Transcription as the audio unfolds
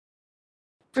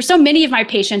For so many of my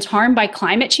patients harmed by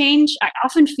climate change, I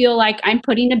often feel like I'm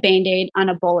putting a Band-Aid on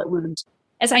a bullet wound,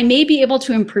 as I may be able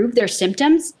to improve their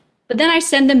symptoms, but then I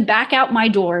send them back out my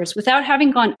doors without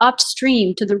having gone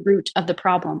upstream to the root of the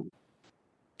problem.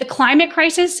 The climate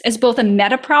crisis is both a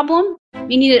meta problem,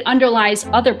 meaning it underlies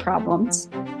other problems,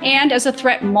 and as a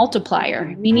threat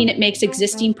multiplier, meaning it makes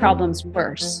existing problems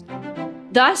worse.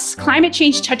 Thus, climate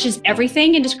change touches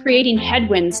everything and is creating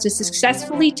headwinds to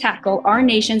successfully tackle our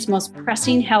nation's most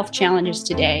pressing health challenges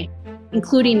today,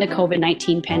 including the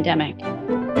COVID-19 pandemic.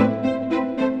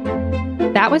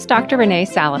 That was Dr. Renee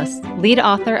Salas, lead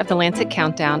author of the Lancet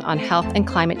Countdown on Health and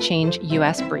Climate Change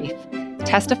U.S. Brief,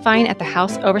 testifying at the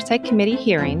House Oversight Committee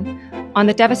hearing on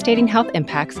the devastating health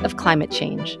impacts of climate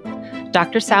change.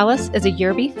 Dr. Salas is a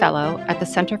Yerby Fellow at the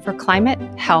Center for Climate,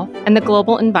 Health, and the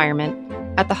Global Environment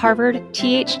at the Harvard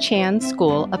T.H. Chan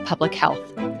School of Public Health.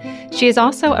 She is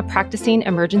also a practicing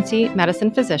emergency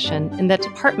medicine physician in the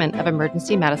Department of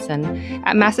Emergency Medicine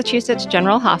at Massachusetts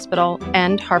General Hospital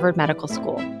and Harvard Medical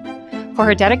School. For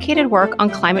her dedicated work on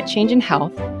climate change and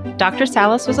health, Dr.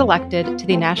 Salas was elected to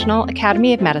the National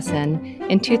Academy of Medicine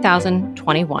in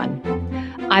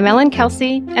 2021. I'm Ellen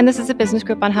Kelsey, and this is a Business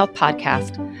Group on Health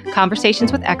podcast,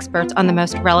 conversations with experts on the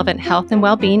most relevant health and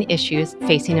well-being issues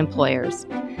facing employers.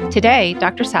 Today,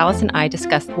 Dr. Salas and I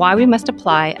discuss why we must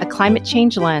apply a climate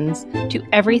change lens to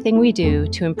everything we do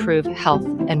to improve health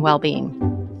and well-being.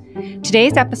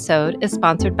 Today's episode is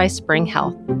sponsored by Spring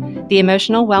Health, the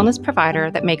emotional wellness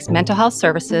provider that makes mental health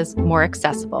services more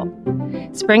accessible.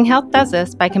 Spring Health does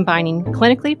this by combining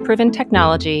clinically proven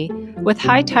technology with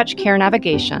high-touch care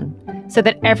navigation so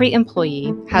that every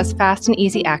employee has fast and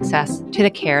easy access to the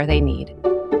care they need.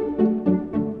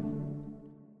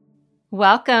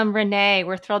 Welcome, Renee.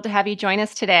 We're thrilled to have you join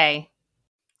us today.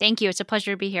 Thank you. It's a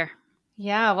pleasure to be here.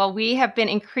 Yeah, well, we have been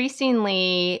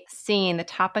increasingly seeing the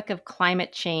topic of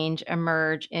climate change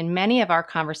emerge in many of our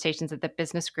conversations at the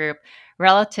business group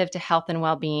relative to health and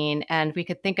well-being. And we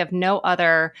could think of no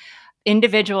other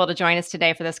individual to join us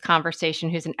today for this conversation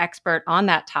who's an expert on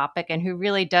that topic and who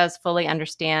really does fully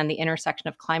understand the intersection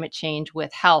of climate change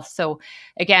with health. So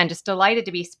again, just delighted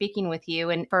to be speaking with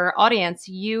you. And for our audience,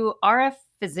 you are a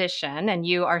physician and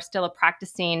you are still a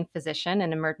practicing physician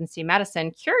in emergency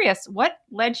medicine. Curious, what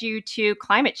led you to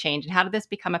climate change and how did this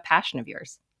become a passion of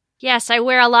yours? Yes, I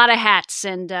wear a lot of hats,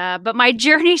 but my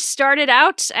journey started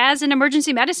out as an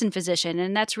emergency medicine physician,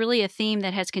 and that's really a theme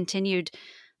that has continued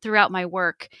throughout my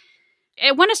work.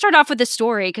 I want to start off with a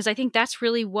story because I think that's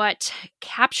really what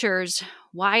captures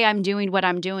why I'm doing what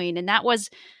I'm doing, and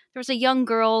there was a young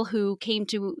girl who came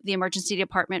to the emergency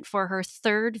department for her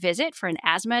third visit for an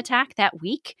asthma attack that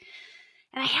week.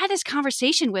 And I had this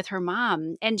conversation with her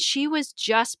mom, and she was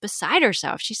just beside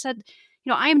herself. She said,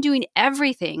 I am doing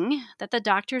everything that the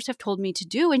doctors have told me to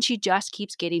do, and she just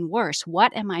keeps getting worse.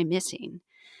 What am I missing?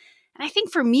 And I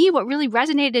think for me, what really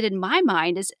resonated in my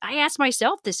mind is I asked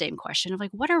myself the same question of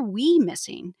what are we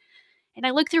missing? And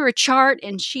I looked through her chart,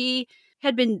 and she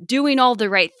had been doing all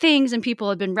the right things and people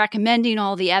had been recommending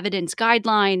all the evidence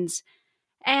guidelines.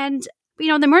 And, in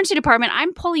the emergency department,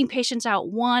 I'm pulling patients out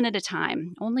one at a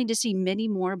time, only to see many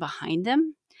more behind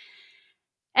them.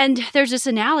 And there's this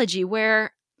analogy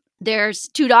where there's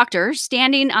two doctors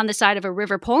standing on the side of a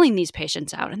river pulling these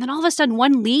patients out. And then all of a sudden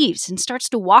one leaves and starts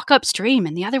to walk upstream.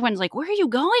 And the other one's like, where are you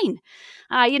going?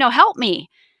 Help me.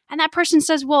 And that person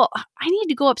says, well, I need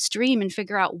to go upstream and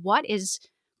figure out what is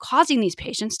causing these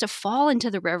patients to fall into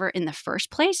the river in the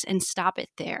first place and stop it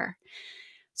there.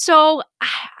 So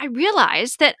I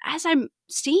realized that as I'm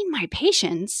seeing my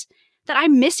patients, that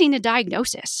I'm missing a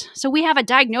diagnosis. So we have a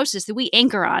diagnosis that we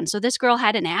anchor on. So this girl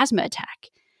had an asthma attack.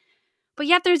 But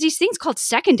yet there's these things called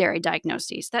secondary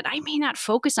diagnoses that I may not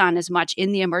focus on as much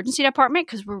in the emergency department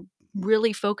because we're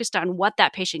really focused on what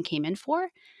that patient came in for.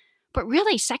 But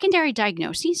really, secondary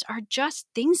diagnoses are just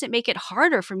things that make it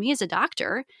harder for me as a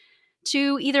doctor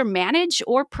to either manage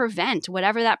or prevent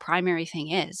whatever that primary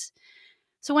thing is.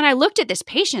 So when I looked at this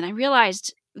patient, I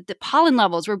realized the pollen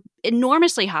levels were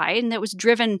enormously high, and that was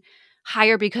driven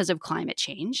higher because of climate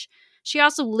change. She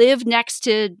also lived next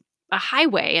to a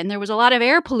highway, and there was a lot of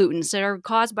air pollutants that are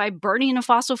caused by burning of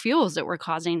fossil fuels that were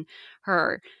causing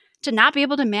her to not be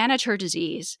able to manage her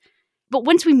disease. But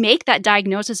once we make that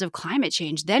diagnosis of climate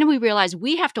change, then we realize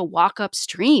we have to walk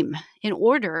upstream in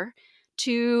order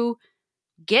to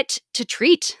get to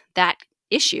treat that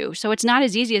issue. So it's not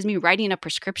as easy as me writing a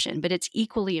prescription, but it's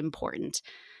equally important.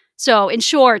 So in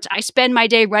short, I spend my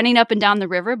day running up and down the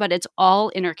river, but it's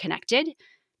all interconnected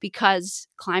because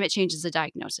climate change is a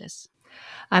diagnosis.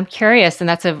 I'm curious, and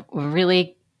that's a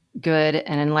really good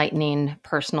and enlightening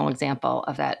personal example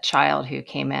of that child who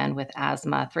came in with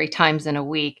asthma 3 times in a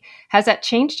week. Has that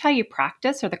changed how you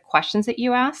practice or the questions that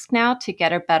you ask now to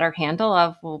get a better handle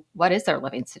of, well, what is their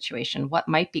living situation? What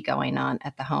might be going on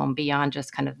at the home beyond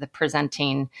just kind of the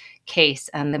presenting case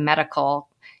and the medical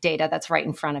data that's right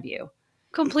in front of you?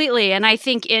 Completely. And I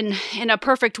think in a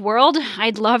perfect world,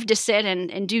 I'd love to sit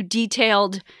and do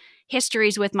detailed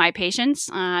histories with my patients.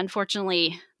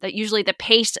 Unfortunately, that usually the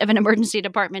pace of an emergency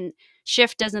department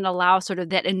shift doesn't allow sort of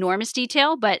that enormous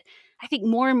detail. But I think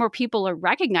more and more people are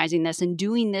recognizing this and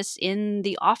doing this in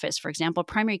the office. For example,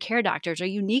 primary care doctors are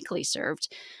uniquely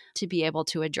served to be able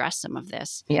to address some of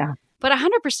this. Yeah. But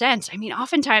 100%, I mean,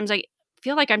 oftentimes I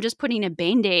feel like I'm just putting a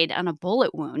Band-Aid on a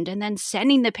bullet wound and then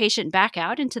sending the patient back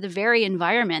out into the very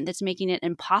environment that's making it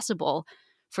impossible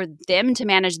for them to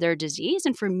manage their disease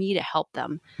and for me to help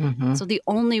them. Mm-hmm. So the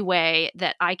only way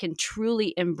that I can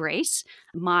truly embrace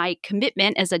my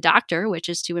commitment as a doctor, which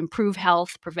is to improve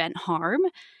health, prevent harm,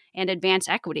 and advance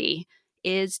equity,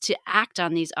 is to act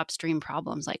on these upstream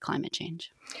problems like climate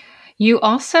change. You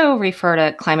also refer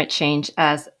to climate change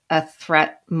as a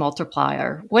threat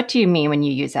multiplier. What do you mean when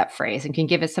you use that phrase? And can you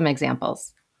give us some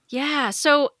examples? Yeah.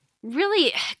 So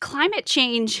really, climate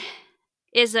change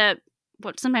is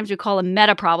what sometimes we call a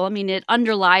meta problem. I mean, it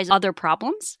underlies other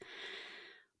problems.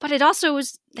 But it also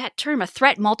is that term, a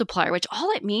threat multiplier, which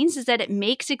all it means is that it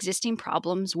makes existing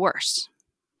problems worse.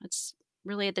 That's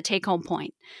really at the take-home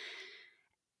point.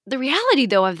 The reality,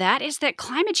 though, of that is that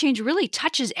climate change really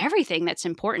touches everything that's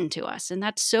important to us. And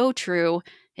that's so true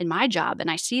in my job.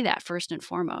 And I see that first and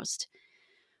foremost.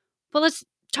 Well, let's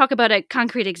talk about a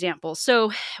concrete example.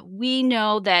 So we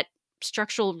know that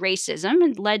structural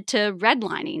racism led to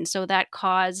redlining. So that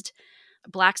caused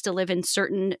Blacks to live in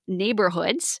certain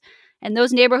neighborhoods. And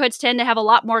those neighborhoods tend to have a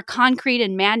lot more concrete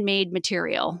and man-made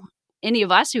material. Any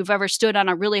of us who've ever stood on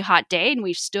a really hot day and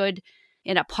we've stood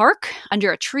in a park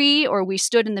under a tree, or we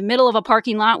stood in the middle of a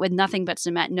parking lot with nothing but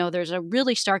cement, know there's a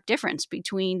really stark difference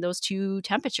between those two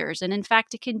temperatures. And in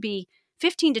fact, it can be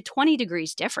 15 to 20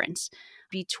 degrees difference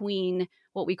between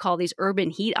what we call these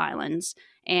urban heat islands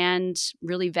and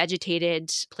really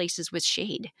vegetated places with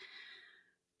shade.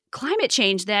 Climate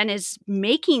change then is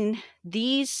making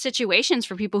these situations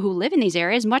for people who live in these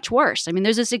areas much worse. I mean,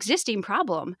 there's this existing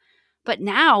problem, but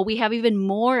now we have even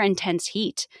more intense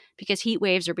heat because heat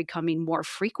waves are becoming more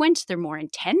frequent, they're more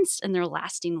intense, and they're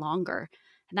lasting longer.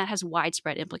 And that has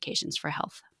widespread implications for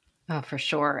health. Oh, for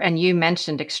sure. And you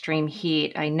mentioned extreme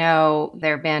heat. I know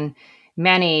there have been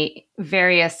many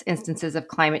various instances of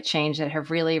climate change that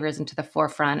have really risen to the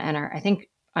forefront and are, I think,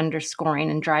 underscoring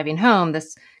and driving home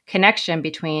this connection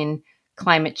between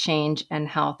climate change and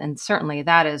health. And certainly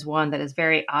that is one that is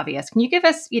very obvious. Can you give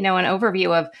us, an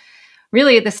overview of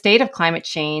really the state of climate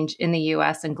change in the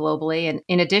US and globally? And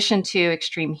in addition to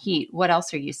extreme heat, what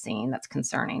else are you seeing that's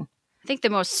concerning? I think the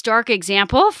most stark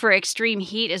example for extreme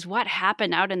heat is what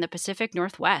happened out in the Pacific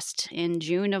Northwest in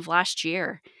June of last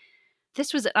year.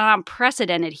 This was an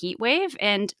unprecedented heat wave,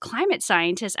 and climate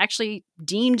scientists actually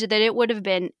deemed that it would have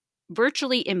been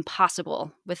virtually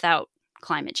impossible without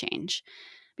climate change.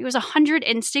 It was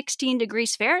 116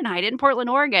 degrees Fahrenheit in Portland,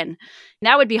 Oregon.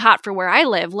 That would be hot for where I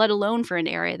live, let alone for an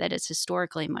area that is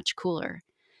historically much cooler.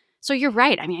 So you're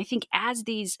right. I mean, I think as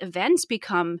these events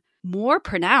become more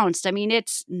pronounced, I mean,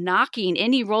 it's knocking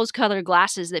any rose-colored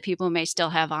glasses that people may still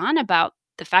have on about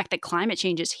the fact that climate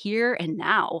change is here and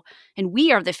now, and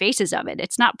we are the faces of it.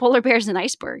 It's not polar bears and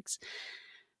icebergs.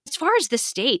 As far as the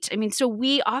state, I mean, so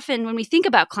we often, when we think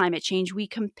about climate change, we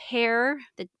compare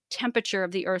the temperature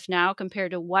of the Earth now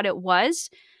compared to what it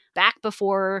was back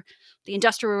before the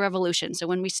Industrial Revolution, so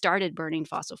when we started burning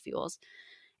fossil fuels.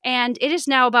 And it is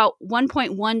now about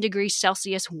 1.1 degrees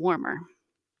Celsius warmer.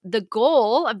 The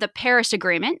goal of the Paris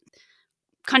Agreement,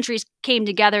 countries came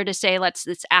together to say, let's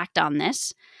act on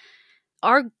this.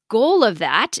 Our goal of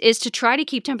that is to try to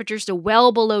keep temperatures to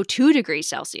well below 2 degrees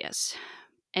Celsius.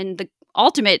 And the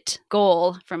ultimate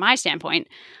goal, from my standpoint,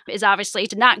 is obviously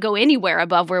to not go anywhere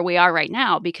above where we are right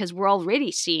now, because we're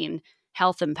already seeing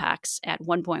health impacts at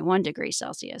 1.1 degrees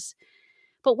Celsius.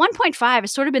 But 1.5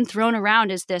 has sort of been thrown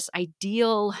around as this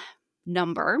ideal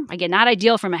number. Again, not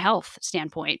ideal from a health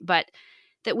standpoint, but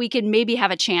that we could maybe have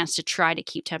a chance to try to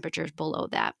keep temperatures below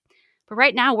that. But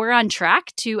right now, we're on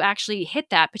track to actually hit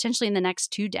that potentially in the next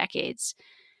 2 decades.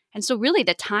 And so really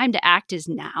the time to act is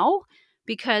now,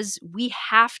 because we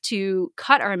have to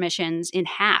cut our emissions in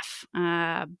half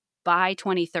by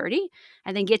 2030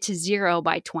 and then get to zero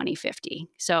by 2050.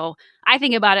 So I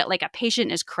think about it like a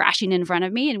patient is crashing in front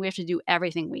of me and we have to do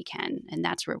everything we can. And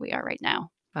that's where we are right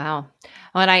now. Wow.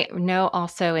 Well, and I know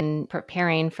also in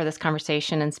preparing for this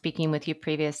conversation and speaking with you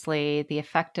previously, the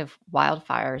effect of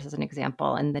wildfires as an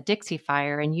example, and the Dixie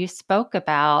Fire. And you spoke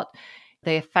about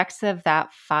the effects of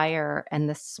that fire and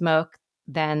the smoke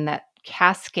then that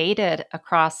cascaded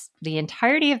across the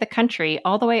entirety of the country,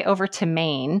 all the way over to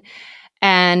Maine,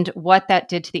 and what that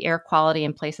did to the air quality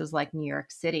in places like New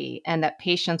York City, and that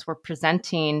patients were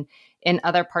presenting in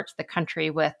other parts of the country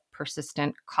with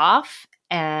persistent cough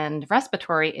and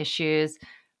respiratory issues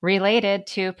related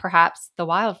to perhaps the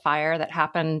wildfire that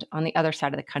happened on the other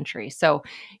side of the country. So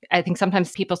I think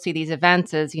sometimes people see these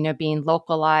events as, being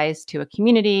localized to a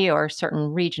community or a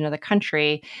certain region of the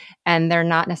country, and they're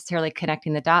not necessarily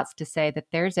connecting the dots to say that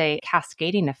there's a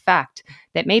cascading effect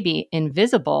that may be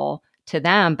invisible to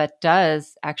them, but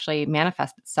does actually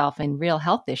manifest itself in real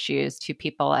health issues to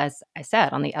people, as I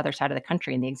said, on the other side of the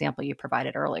country in the example you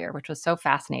provided earlier, which was so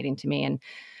fascinating to me and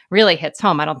really hits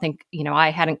home. I don't think, I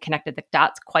hadn't connected the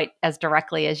dots quite as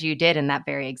directly as you did in that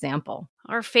very example.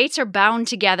 Our fates are bound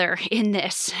together in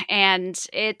this. And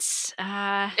it's,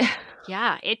 I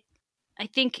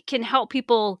think can help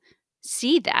people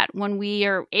see that when we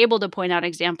are able to point out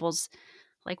examples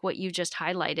like what you just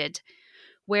highlighted,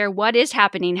 where what is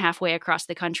happening halfway across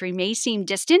the country may seem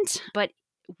distant, but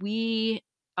we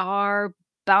are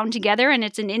bound together, and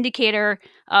it's an indicator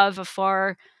of a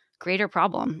far greater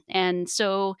problem. And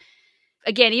so,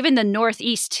 again, even the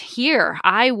Northeast here,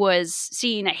 I was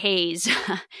seeing a haze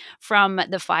from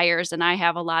the fires, and I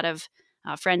have a lot of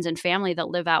friends and family that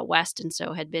live out west, and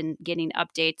so had been getting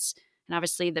updates. And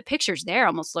obviously the pictures there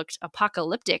almost looked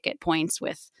apocalyptic at points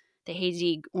with the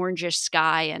hazy orangish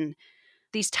sky, and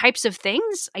these types of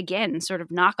things, again, sort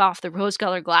of knock off the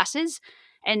rose-colored glasses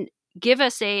and give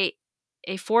us a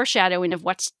foreshadowing of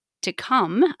what's to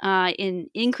come in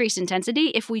increased intensity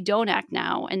if we don't act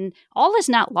now. And all is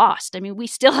not lost. I mean, we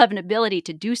still have an ability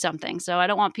to do something. So I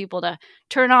don't want people to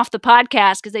turn off the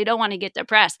podcast because they don't want to get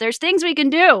depressed. There's things we can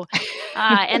do.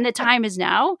 And the time is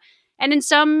now. And in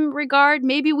some regard,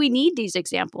 maybe we need these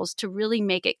examples to really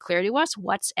make it clear to us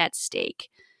what's at stake.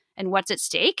 And what's at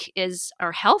stake is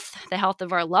our health, the health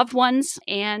of our loved ones,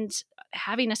 and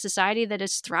having a society that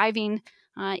is thriving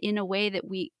in a way that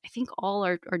I think all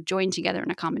are joined together in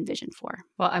a common vision for.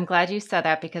 Well, I'm glad you said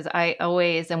that, because I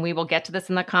always, and we will get to this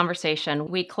in the conversation,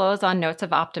 we close on notes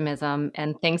of optimism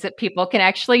and things that people can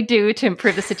actually do to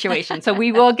improve the situation. So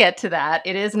we will get to that.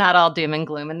 It is not all doom and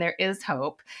gloom, and there is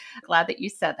hope. Glad that you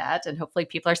said that. And hopefully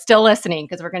people are still listening,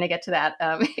 because we're going to get to that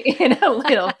in a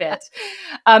little bit.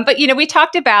 But, we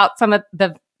talked about some of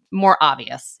the more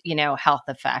obvious, health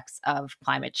effects of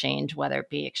climate change, whether it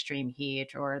be extreme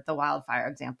heat or the wildfire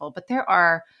example. But there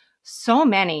are so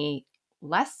many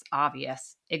less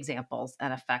obvious examples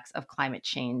and effects of climate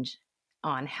change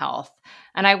on health.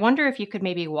 And I wonder if you could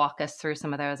maybe walk us through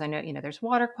some of those. I know, there's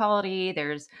water quality,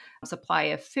 there's supply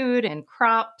of food and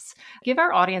crops. Give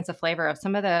our audience a flavor of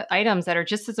some of the items that are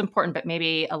just as important, but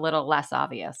maybe a little less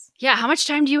obvious. Yeah. How much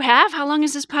time do you have? How long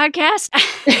is this podcast?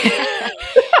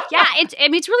 Yeah,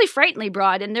 it's really frighteningly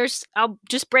broad. And I'll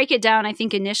just break it down, I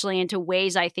think, initially into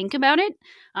ways I think about it,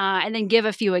 and then give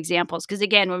a few examples. Because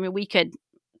again, we could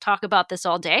talk about this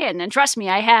all day, and trust me,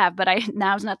 I have, but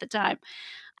now's not the time.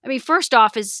 I mean, first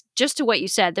off is just to what you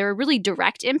said, there are really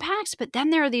direct impacts, but then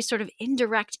there are these sort of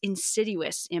indirect,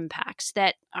 insidious impacts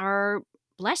that are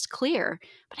less clear.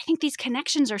 But I think these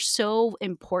connections are so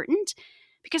important,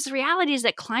 because the reality is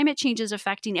that climate change is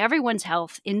affecting everyone's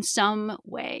health in some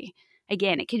way.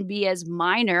 Again, it can be as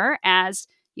minor as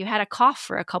you had a cough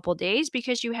for a couple days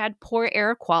because you had poor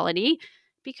air quality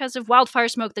because of wildfire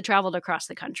smoke that traveled across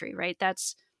the country, right?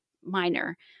 That's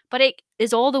minor. But it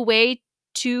is all the way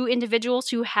to individuals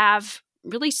who have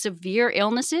really severe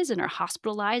illnesses and are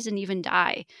hospitalized and even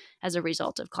die as a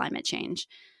result of climate change.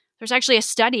 There's actually a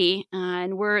study,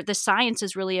 and where the science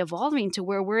is really evolving to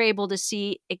where we're able to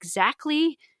see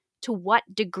exactly to what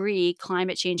degree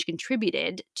climate change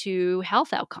contributed to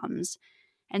health outcomes.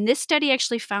 And this study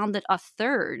actually found that a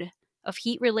third of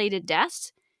heat-related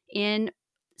deaths in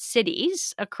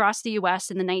cities across the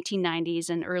U.S. in the 1990s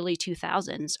and early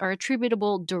 2000s are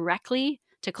attributable directly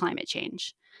to climate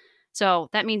change. So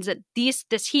that means that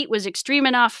this heat was extreme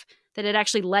enough that it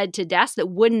actually led to deaths that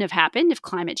wouldn't have happened if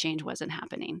climate change wasn't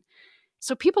happening.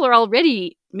 So people are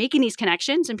already making these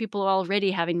connections, and people are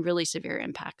already having really severe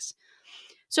impacts.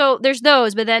 So there's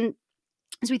those, but then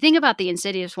as we think about the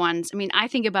insidious ones, I mean, I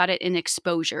think about it in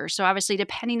exposure. So obviously,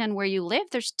 depending on where you live,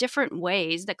 there's different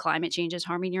ways that climate change is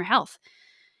harming your health.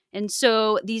 And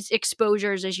so these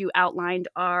exposures, as you outlined,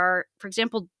 are, for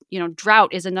example,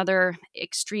 drought is another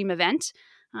extreme event,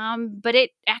 but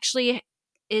it actually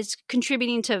is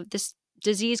contributing to this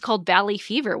disease called valley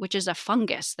fever, which is a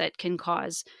fungus that can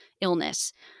cause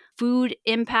illness. Food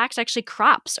impacts, actually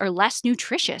crops are less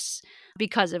nutritious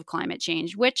because of climate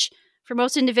change, which for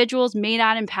most individuals may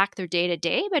not impact their day to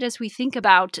day. But as we think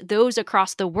about those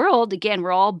across the world, again,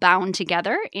 we're all bound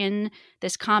together in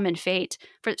this common fate.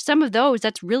 For some of those,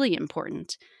 that's really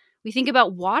important. We think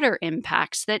about water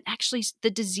impacts, that actually the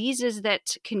diseases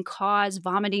that can cause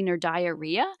vomiting or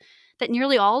diarrhea, that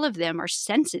nearly all of them are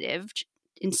sensitive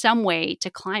in some way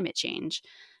to climate change.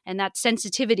 And that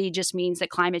sensitivity just means that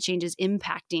climate change is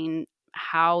impacting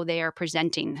how they are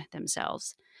presenting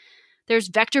themselves. There's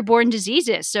vector-borne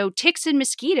diseases. So ticks and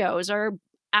mosquitoes are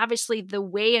obviously the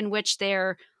way in which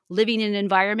they're living in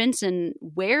environments and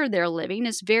where they're living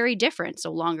is very different.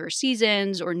 So longer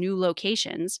seasons or new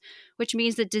locations, which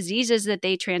means that diseases that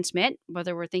they transmit,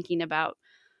 whether we're thinking about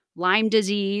Lyme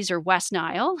disease or West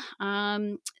Nile,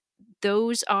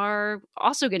 those are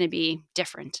also going to be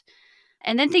different.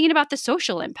 And then thinking about the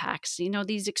social impacts,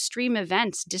 these extreme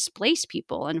events displace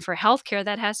people. And for healthcare,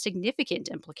 that has significant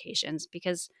implications,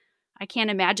 because I can't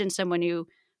imagine someone who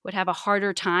would have a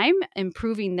harder time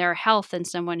improving their health than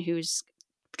someone who's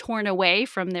torn away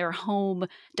from their home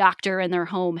doctor and their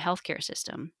home healthcare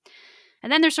system.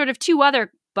 And then there's sort of two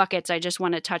other buckets I just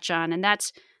want to touch on, and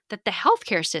that's that the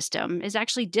healthcare system is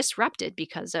actually disrupted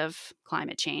because of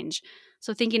climate change.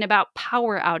 So thinking about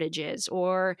power outages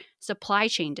or supply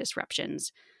chain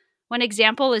disruptions. One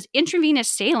example is intravenous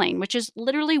saline, which is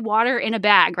literally water in a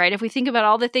bag, right? If we think about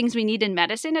all the things we need in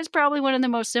medicine, it's probably one of the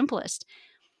most simplest.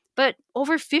 But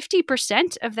over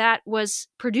 50% of that was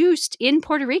produced in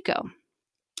Puerto Rico.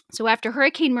 So after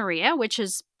Hurricane Maria, which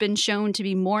has been shown to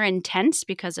be more intense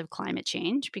because of climate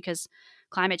change, because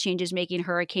climate change is making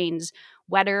hurricanes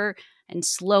wetter and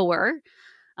slower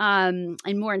and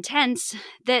more intense,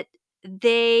 that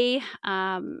they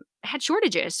had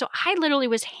shortages. So I literally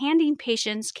was handing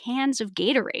patients cans of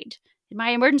Gatorade in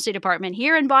my emergency department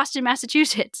here in Boston,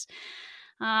 Massachusetts,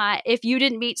 if you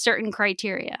didn't meet certain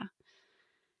criteria.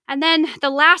 And then the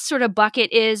last sort of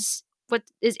bucket is what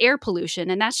is air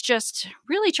pollution. And that's just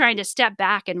really trying to step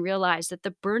back and realize that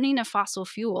the burning of fossil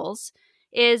fuels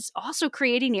is also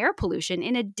creating air pollution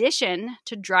in addition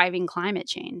to driving climate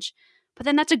change. But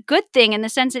then that's a good thing in the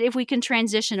sense that if we can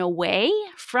transition away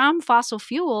from fossil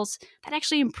fuels, that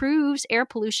actually improves air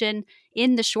pollution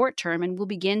in the short term and will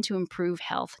begin to improve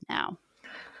health now.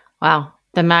 Wow.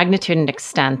 The magnitude and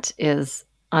extent is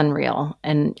unreal.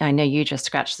 And I know you just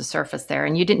scratched the surface there.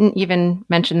 And you didn't even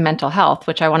mention mental health,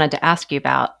 which I wanted to ask you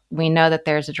about. We know that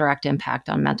there's a direct impact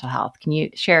on mental health. Can you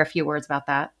share a few words about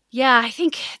that? Yeah, I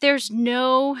think there's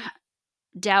no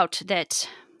doubt that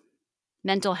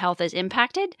mental health is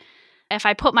impacted. If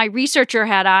I put my researcher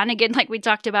hat on, again, like we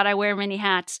talked about, I wear many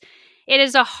hats, it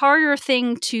is a harder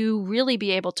thing to really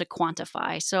be able to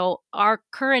quantify. So our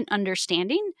current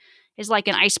understanding is like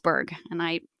an iceberg. And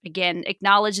I, again,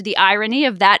 acknowledge the irony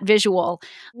of that visual.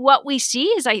 What we see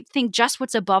is, I think, just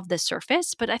what's above the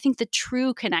surface. But I think the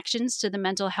true connections to the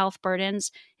mental health burdens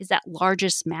is that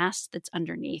largest mass that's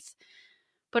underneath.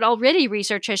 But already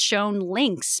research has shown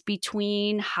links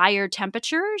between higher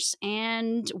temperatures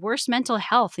and worse mental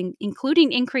health,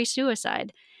 including increased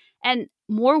suicide. And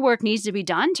more work needs to be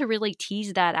done to really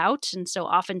tease that out. And so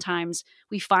oftentimes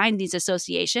we find these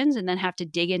associations and then have to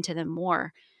dig into them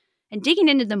more. And digging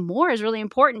into them more is really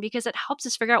important because it helps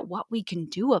us figure out what we can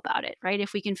do about it, right?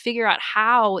 If we can figure out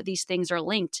how these things are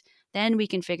linked, then we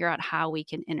can figure out how we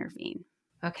can intervene.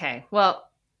 Okay. Well,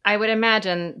 I would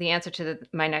imagine the answer to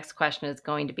my next question is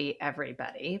going to be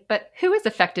everybody, but who is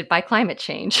affected by climate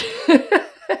change?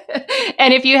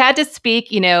 And if you had to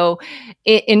speak,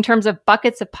 in terms of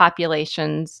buckets of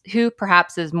populations, who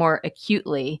perhaps is more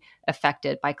acutely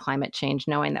affected by climate change,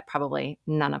 knowing that probably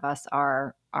none of us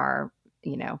are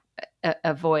able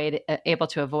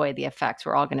to avoid the effects.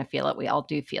 We're all going to feel it. We all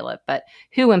do feel it. But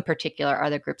who in particular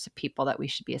are the groups of people that we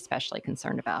should be especially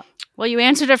concerned about? Well, you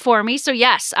answered it for me. So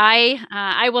yes,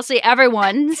 I will say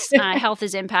everyone's health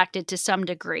is impacted to some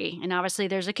degree. And obviously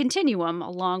there's a continuum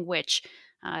along which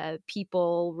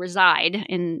people reside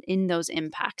in those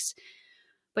impacts.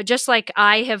 But just like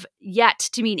I have yet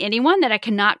to meet anyone that I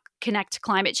cannot connect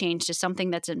climate change to something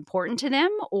that's important to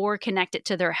them or connect it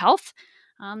to their health,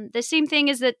 the same thing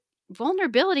is that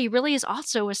vulnerability really is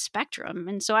also a spectrum.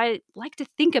 And so I like to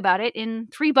think about it in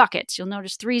three buckets. You'll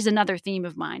notice three is another theme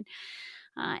of mine.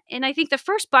 And I think the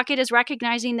first bucket is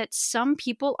recognizing that some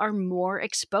people are more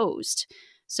exposed.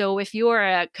 So if you're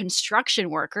a construction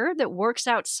worker that works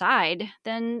outside,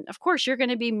 then of course you're going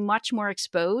to be much more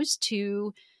exposed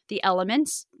to the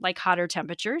elements, like hotter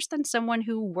temperatures, than someone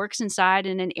who works inside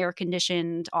in an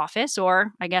air-conditioned office,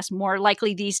 or I guess more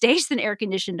likely these days than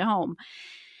air-conditioned home.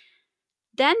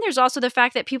 Then there's also the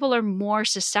fact that people are more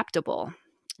susceptible.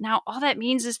 Now, all that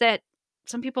means is that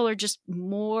some people are just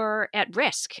more at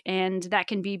risk, and that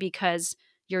can be because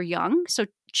you're young. So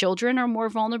children are more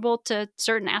vulnerable to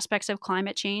certain aspects of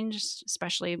climate change,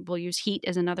 especially we'll use heat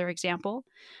as another example.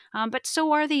 But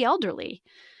so are the elderly.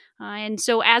 And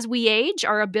so as we age,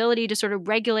 our ability to sort of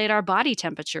regulate our body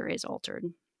temperature is altered.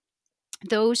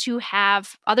 Those who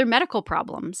have other medical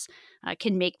problems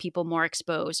can make people more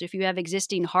exposed. If you have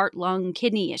existing heart, lung,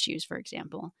 kidney issues, for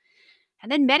example.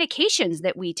 And then medications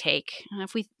that we take,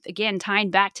 if we, again, tying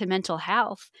back to mental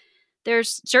health,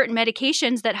 there's certain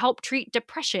medications that help treat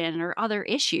depression or other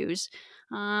issues.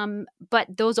 But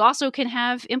those also can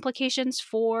have implications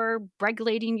for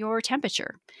regulating your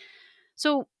temperature.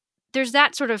 So there's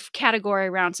that sort of category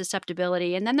around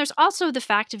susceptibility. And then there's also the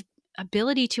fact of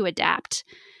ability to adapt.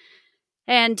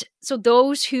 And so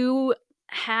those who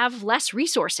have less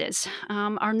resources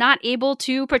are not able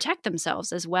to protect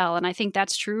themselves as well. And I think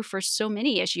that's true for so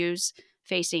many issues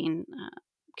facing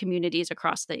communities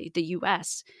across the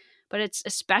U.S., but it's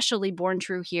especially borne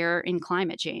true here in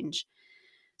climate change.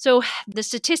 So the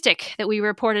statistic that we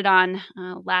reported on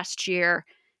last year,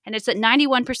 and it's that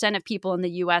 91% of people in the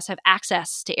U.S. have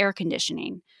access to air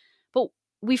conditioning. But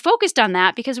we focused on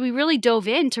that because we really dove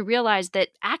in to realize that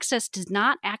access does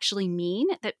not actually mean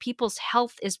that people's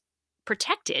health is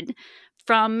protected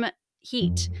from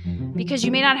heat, because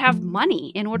you may not have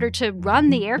money in order to run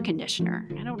the air conditioner.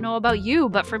 I don't know about you,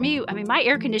 but for me, I mean, my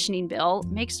air conditioning bill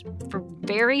makes for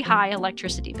very high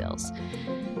electricity bills.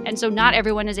 And so not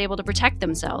everyone is able to protect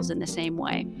themselves in the same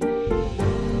way.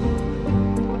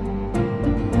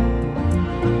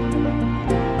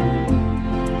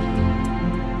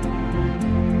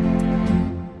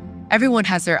 Everyone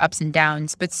has their ups and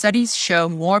downs, but studies show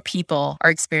more people are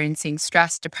experiencing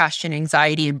stress, depression,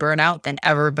 anxiety, and burnout than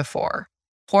ever before.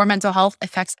 Poor mental health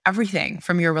affects everything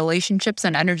from your relationships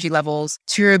and energy levels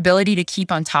to your ability to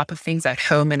keep on top of things at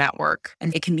home and at work.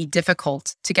 And it can be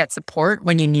difficult to get support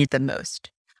when you need them most.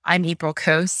 I'm April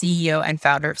Koh, CEO and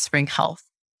founder of Spring Health.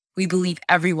 We believe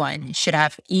everyone should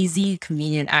have easy,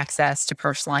 convenient access to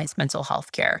personalized mental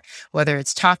health care, whether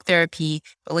it's talk therapy,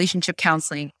 relationship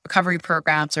counseling, recovery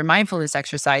programs, or mindfulness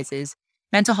exercises.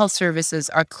 Mental health services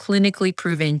are clinically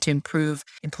proven to improve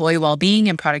employee well-being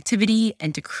and productivity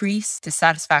and decrease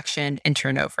dissatisfaction and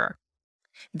turnover.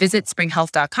 Visit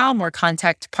springhealth.com or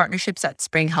contact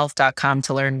partnerships@springhealth.com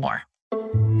to learn more.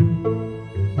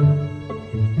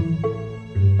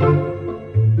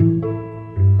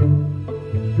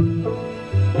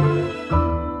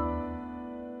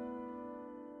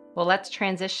 Well, let's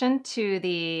transition to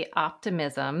the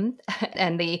optimism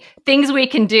and the things we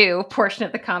can do portion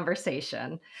of the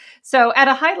conversation. So at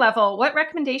a high level, what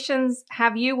recommendations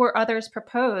have you or others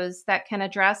proposed that can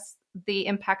address the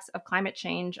impacts of climate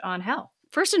change on health?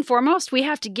 First and foremost, we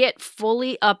have to get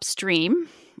fully upstream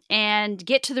and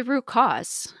get to the root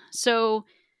cause. So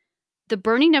the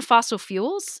burning of fossil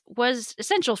fuels was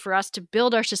essential for us to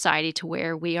build our society to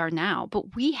where we are now.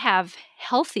 But we have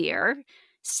healthier,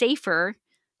 safer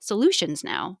solutions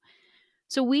now.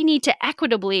 So we need to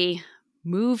equitably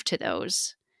move to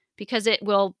those because it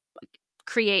will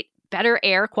create better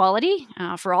air quality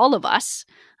for all of us,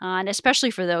 and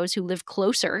especially for those who live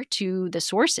closer to the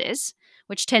sources,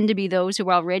 which tend to be those who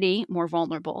are already more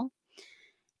vulnerable.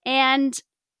 And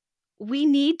we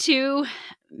need to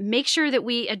make sure that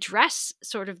we address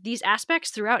sort of these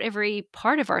aspects throughout every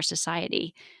part of our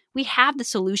society. We have the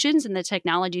solutions and the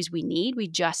technologies we need. We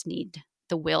just need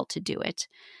the will to do it.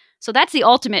 So that's the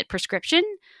ultimate prescription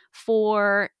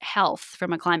for health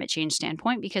from a climate change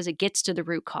standpoint, because it gets to the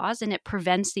root cause and it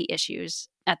prevents the issues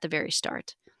at the very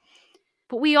start.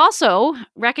 But we also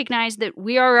recognize that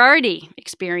we are already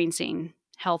experiencing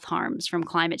health harms from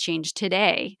climate change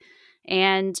today.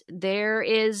 And there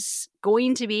is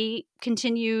going to be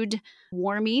continued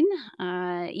warming,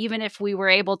 even if we were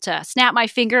able to snap my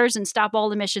fingers and stop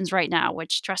all emissions right now,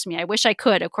 which, trust me, I wish I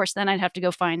could. Of course, then I'd have to go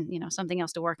find, something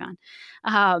else to work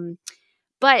on.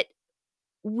 But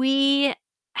we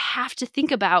have to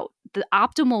think about the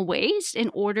optimal ways in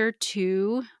order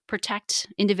to protect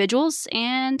individuals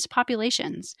and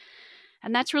populations.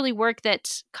 And that's really work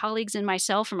that colleagues and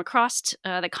myself from across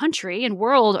the country and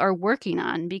world are working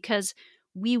on, because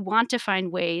we want to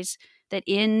find ways that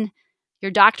in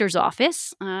your doctor's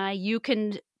office, you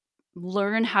can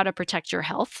learn how to protect your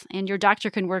health, and your doctor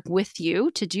can work with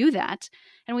you to do that.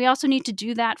 And we also need to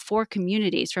do that for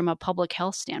communities from a public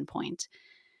health standpoint.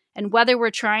 And whether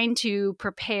we're trying to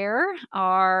prepare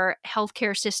our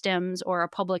healthcare systems or our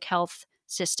public health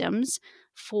systems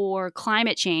for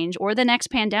climate change or the next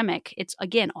pandemic, it's,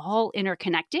 again, all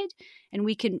interconnected, and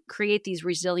we can create these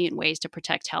resilient ways to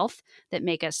protect health that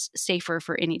make us safer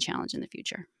for any challenge in the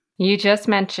future. You just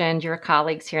mentioned your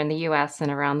colleagues here in the US and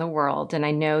around the world, and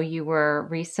I know you were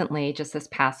recently, just this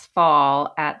past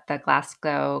fall, at the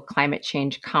Glasgow Climate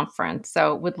Change Conference.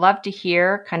 So would love to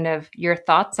hear kind of your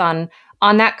thoughts on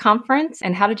that conference,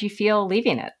 and how did you feel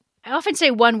leaving it? I often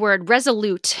say one word,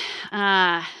 resolute,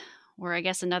 or I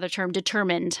guess another term,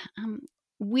 determined.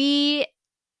 We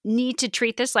need to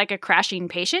treat this like a crashing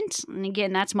patient. And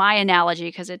again, that's my analogy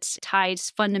because it's tied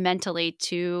fundamentally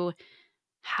to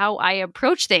how I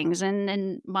approach things,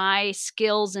 and my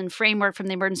skills and framework from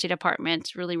the emergency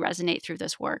department really resonate through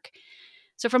this work.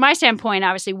 So from my standpoint,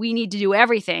 obviously, we need to do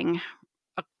everything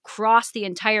across the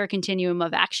entire continuum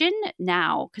of action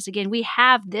now, because again, we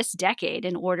have this decade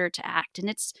in order to act, and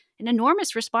it's an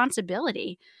enormous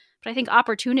responsibility, but I think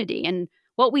opportunity. And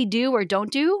what we do or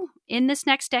don't do in this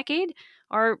next decade,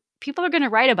 people are going to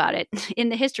write about it in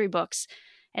the history books.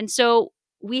 And so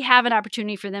we have an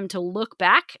opportunity for them to look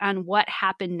back on what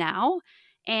happened now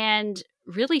and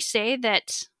really say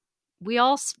that we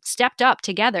all stepped up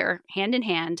together, hand in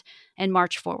hand, and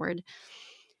marched forward.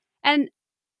 And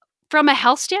from a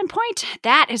health standpoint,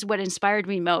 that is what inspired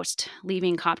me most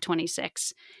leaving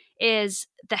COP26, is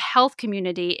the health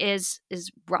community is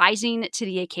rising to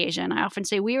the occasion. I often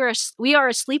say we are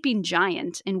a sleeping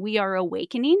giant, and we are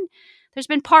awakening. There's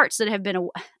been parts that have been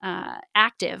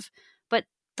active, but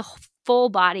the full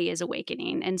body is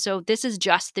awakening. And so this is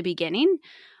just the beginning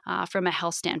from a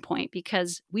health standpoint,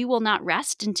 because we will not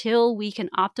rest until we can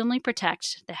optimally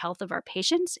protect the health of our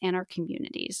patients and our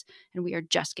communities. And we are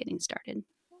just getting started.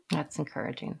 That's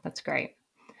encouraging. That's great.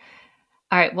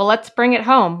 All right, well, let's bring it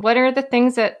home. What are the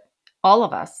things that all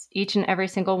of us, each and every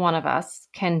single one of us,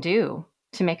 can do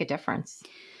to make a difference?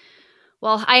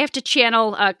 Well, I have to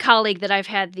channel a colleague that I've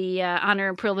had the honor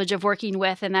and privilege of working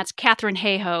with, and that's Katharine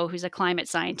Hayhoe, who's a climate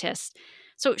scientist.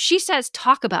 So she says,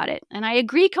 talk about it. And I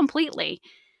agree completely.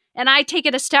 And I take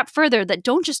it a step further, that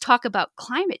don't just talk about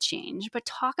climate change, but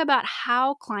talk about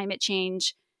how climate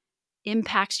change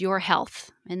impacts your health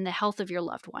and the health of your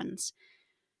loved ones.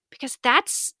 Because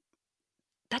that's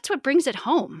what brings it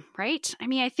home, right? I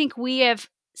mean, I think we have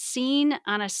seen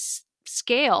on a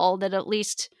scale that at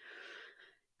least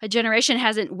a generation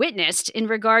hasn't witnessed in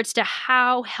regards to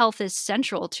how health is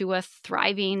central to a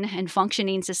thriving and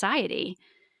functioning society.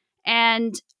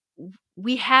 And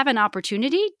we have an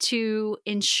opportunity to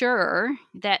ensure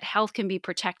that health can be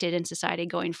protected in society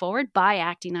going forward by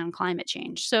acting on climate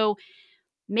change. So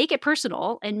make it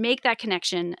personal and make that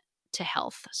connection to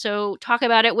health. So talk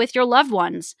about it with your loved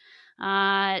ones.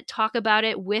 Talk about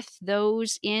it with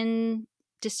those in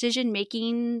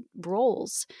decision-making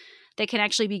roles that can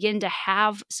actually begin to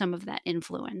have some of that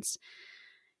influence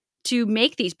to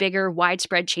make these bigger,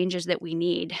 widespread changes that we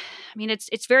need. I mean,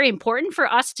 it's very important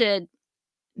for us to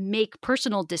make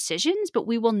personal decisions, but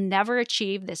we will never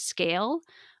achieve the scale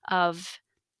of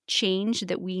change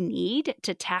that we need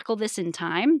to tackle this in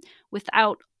time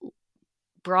without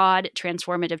broad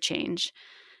transformative change.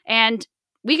 And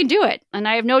we can do it. And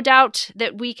I have no doubt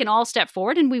that we can all step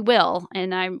forward, and we will.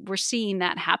 And we're seeing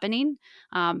that happening.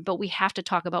 But we have to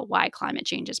talk about why climate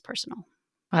change is personal.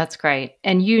 That's great.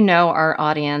 And you know, our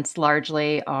audience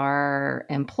largely are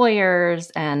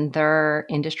employers and their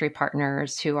industry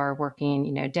partners who are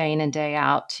working, day in and day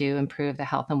out to improve the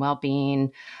health and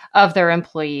well-being of their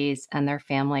employees and their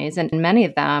families. And many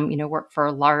of them, work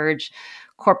for large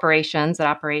corporations that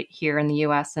operate here in the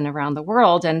US and around the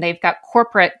world. And they've got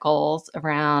corporate goals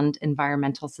around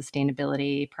environmental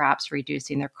sustainability, perhaps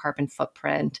reducing their carbon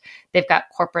footprint. They've got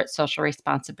corporate social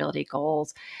responsibility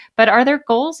goals. But are there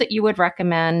goals that you would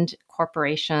recommend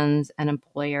corporations and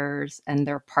employers and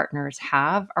their partners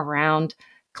have around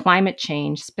climate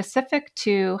change specific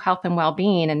to health and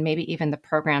well-being, and maybe even the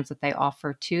programs that they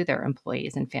offer to their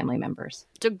employees and family members?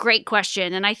 It's a great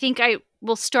question. And I think I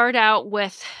will start out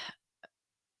with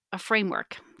a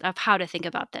framework of how to think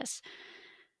about this.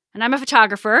 And I'm a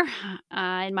photographer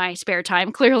in my spare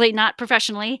time, clearly not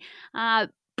professionally, but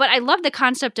I love the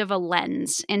concept of a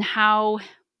lens and how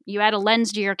you add a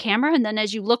lens to your camera, and then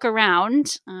as you look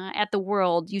around at the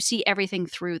world, you see everything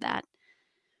through that.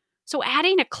 So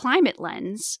adding a climate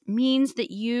lens means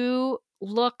that you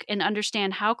look and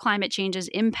understand how climate change is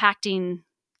impacting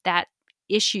that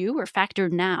issue or factor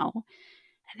now.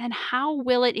 And then how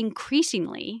will it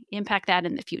increasingly impact that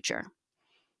in the future?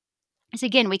 Because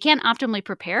again, we can't optimally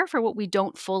prepare for what we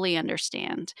don't fully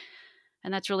understand.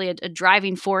 And that's really a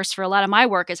driving force for a lot of my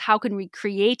work, is how can we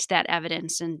create that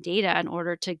evidence and data in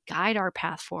order to guide our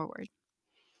path forward.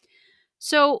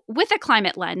 So with a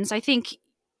climate lens, I think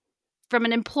from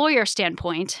an employer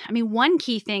standpoint, I mean, one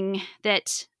key thing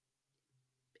that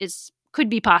could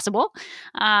be possible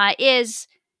is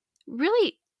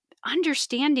really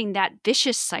understanding that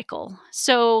vicious cycle.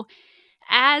 So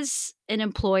as an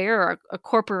employer or a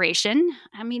corporation,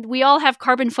 I mean, we all have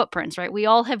carbon footprints, right? We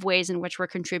all have ways in which we're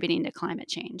contributing to climate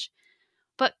change.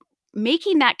 But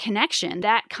making that connection,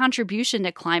 that contribution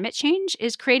to climate change,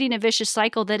 is creating a vicious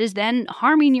cycle that is then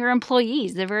harming your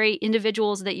employees, the very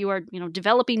individuals that you are,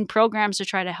 developing programs to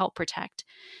try to help protect.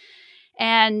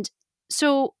 And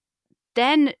so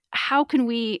then how can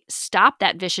we stop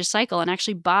that vicious cycle? And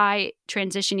actually, by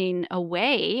transitioning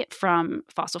away from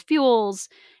fossil fuels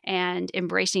and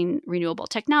embracing renewable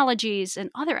technologies and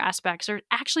other aspects, are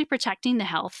actually protecting the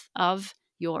health of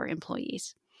your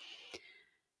employees.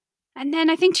 And then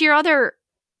I think to your other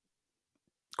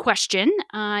question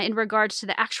in regards to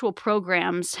the actual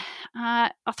programs,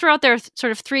 I'll throw out there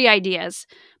sort of three ideas,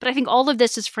 but I think all of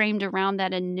this is framed around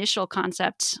that initial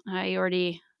concept I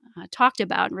already talked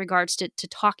about in regards to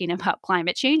talking about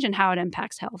climate change and how it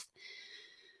impacts health.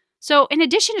 So in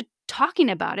addition to talking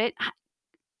about it,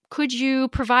 could you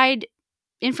provide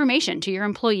information to your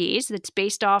employees that's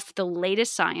based off the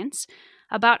latest science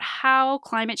about how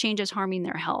climate change is harming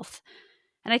their health?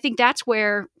 And I think that's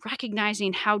where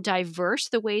recognizing how diverse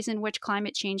the ways in which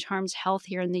climate change harms health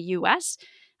here in the U.S.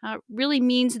 Really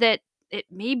means that it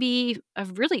may be a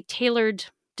really tailored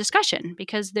discussion,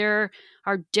 because there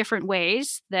are different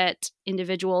ways that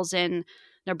individuals in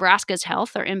Nebraska's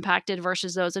health are impacted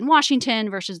versus those in Washington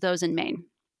versus those in Maine.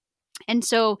 And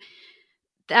so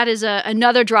that is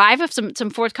another drive of some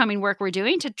forthcoming work we're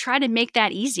doing to try to make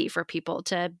that easy for people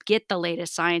to get the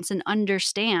latest science and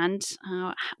understand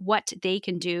what they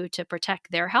can do to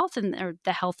protect their health or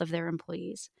the health of their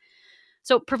employees.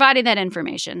 So providing that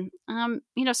information.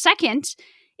 Second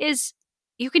is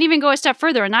you can even go a step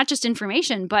further, and not just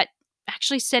information, but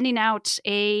actually sending out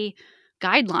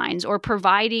guidelines or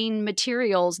providing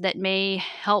materials that may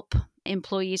help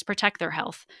employees protect their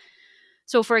health.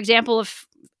 So, for example, if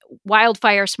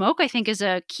wildfire smoke, I think, is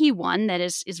a key one that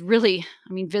is really,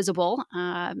 visible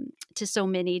to so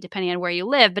many, depending on where you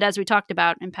live. But as we talked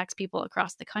about, impacts people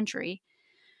across the country.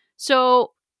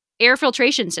 So air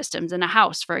filtration systems in a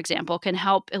house, for example, can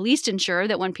help at least ensure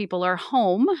that when people are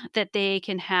home, that they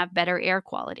can have better air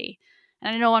quality.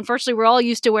 And I know, unfortunately, we're all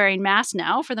used to wearing masks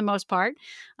now for the most part.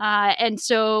 And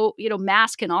so,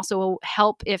 masks can also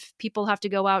help if people have to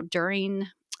go out during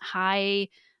high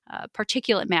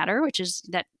particulate matter, which is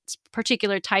that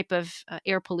particular type of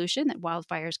air pollution that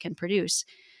wildfires can produce.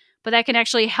 But that can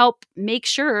actually help make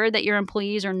sure that your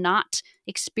employees are not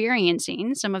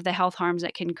experiencing some of the health harms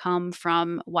that can come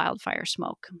from wildfire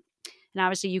smoke. And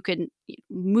obviously, you can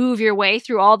move your way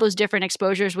through all those different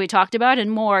exposures we talked about and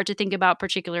more to think about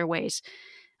particular ways.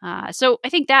 So I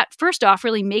think that, first off,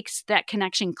 really makes that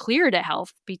connection clear to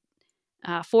health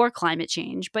for climate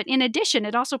change. But in addition,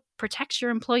 it also protects your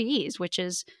employees, which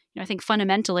is, I think,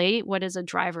 fundamentally what is a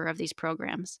driver of these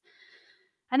programs.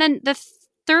 And then the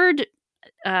third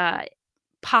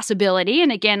possibility,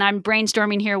 and again, I'm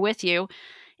brainstorming here with you,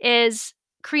 is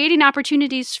creating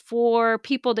opportunities for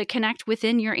people to connect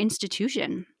within your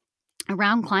institution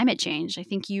around climate change. I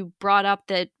think you brought up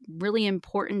the really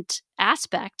important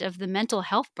aspect of the mental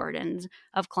health burdens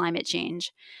of climate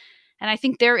change. And I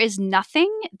think there is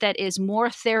nothing that is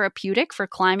more therapeutic for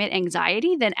climate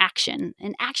anxiety than action.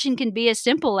 And action can be as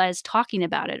simple as talking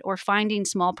about it or finding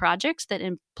small projects that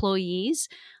employees,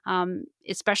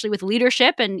 especially with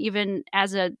leadership and even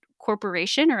as a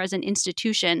corporation or as an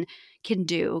institution, can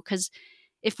do. Because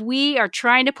if we are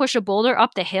trying to push a boulder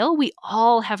up the hill, we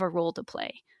all have a role to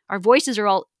play. Our voices are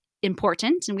all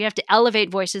important, and we have to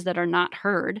elevate voices that are not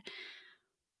heard.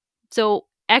 So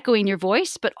echoing your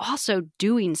voice, but also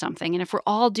doing something. And if we're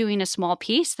all doing a small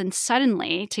piece, then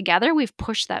suddenly together we've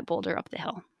pushed that boulder up the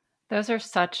hill. Those are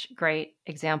such great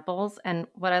examples. And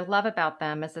what I love about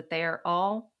them is that they are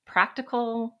all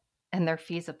practical and they're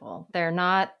feasible. They're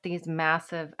not these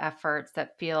massive efforts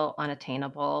that feel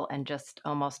unattainable and just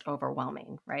almost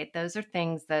overwhelming, right? Those are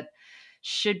things that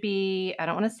should be, I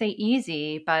don't want to say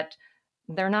easy, but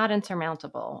they're not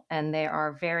insurmountable, and they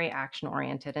are very action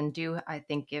oriented and do, I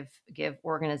think, give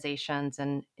organizations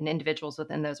and individuals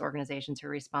within those organizations who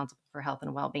are responsible for health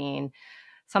and well-being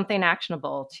something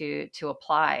actionable to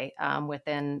apply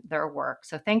within their work.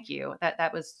 So thank you.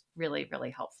 That was really,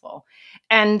 really helpful.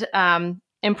 And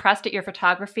impressed at your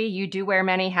photography. You do wear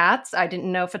many hats. I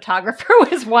didn't know photographer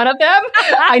was one of them.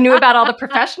 I knew about all the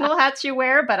professional hats you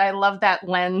wear, but I love that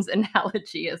lens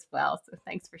analogy as well. So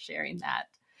thanks for sharing that.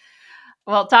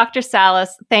 Well, Dr.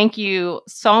 Salas, thank you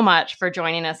so much for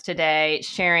joining us today,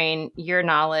 sharing your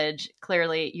knowledge.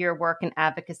 Clearly, your work and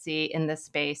advocacy in this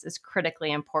space is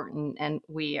critically important, and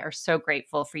we are so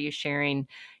grateful for you sharing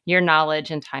your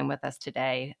knowledge and time with us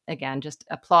today. Again, just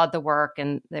applaud the work,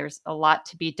 and there's a lot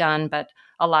to be done, but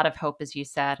a lot of hope, as you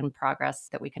said, and progress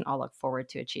that we can all look forward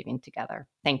to achieving together.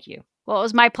 Thank you. Well, it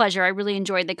was my pleasure. I really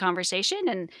enjoyed the conversation.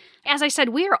 And as I said,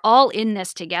 we are all in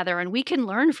this together and we can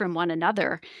learn from one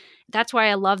another. That's why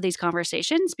I love these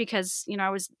conversations because, I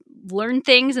was learned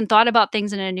things and thought about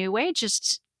things in a new way,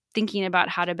 just thinking about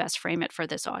how to best frame it for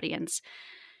this audience.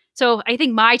 So I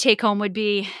think my take home would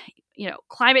be,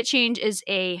 climate change is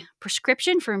a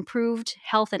prescription for improved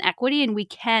health and equity, and we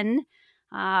can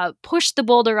push the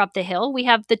boulder up the hill. We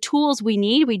have the tools we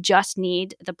need. We just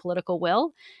need the political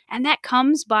will. And that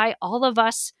comes by all of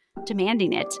us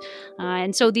demanding it.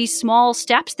 And so these small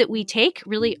steps that we take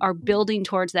really are building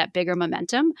towards that bigger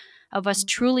momentum of us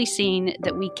truly seeing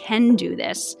that we can do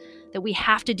this, that we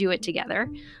have to do it together.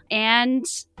 And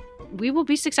we will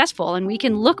be successful. And we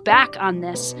can look back on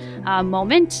this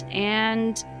moment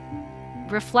and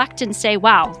reflect and say,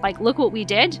 wow, look what we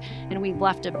did, and we've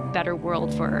left a better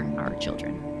world for our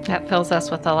children. That fills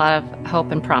us with a lot of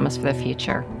hope and promise for the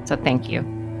future. So thank you.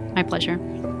 My pleasure.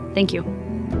 Thank you.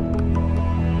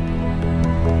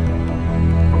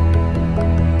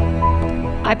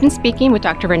 I've been speaking with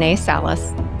Dr. Renee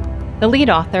Salas, the lead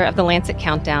author of the Lancet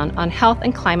Countdown on Health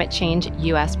and Climate Change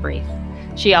U.S. Brief.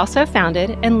 She also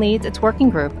founded and leads its working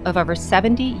group of over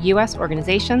 70 U.S.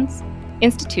 organizations,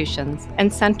 institutions,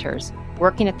 and centers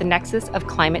working at the nexus of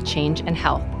climate change and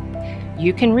health.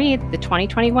 You can read the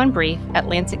 2021 brief at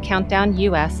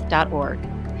lancetcountdownus.org.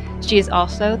 She is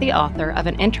also the author of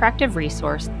an interactive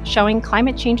resource showing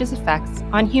climate change's effects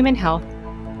on human health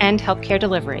and healthcare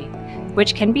delivery,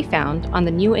 which can be found on the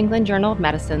New England Journal of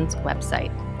Medicine's website.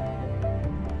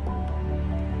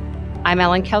 I'm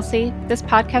Ellen Kelsey. This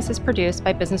podcast is produced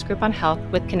by Business Group on Health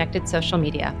with Connected Social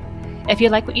Media. If you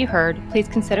like what you heard, please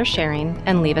consider sharing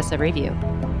and leave us a review.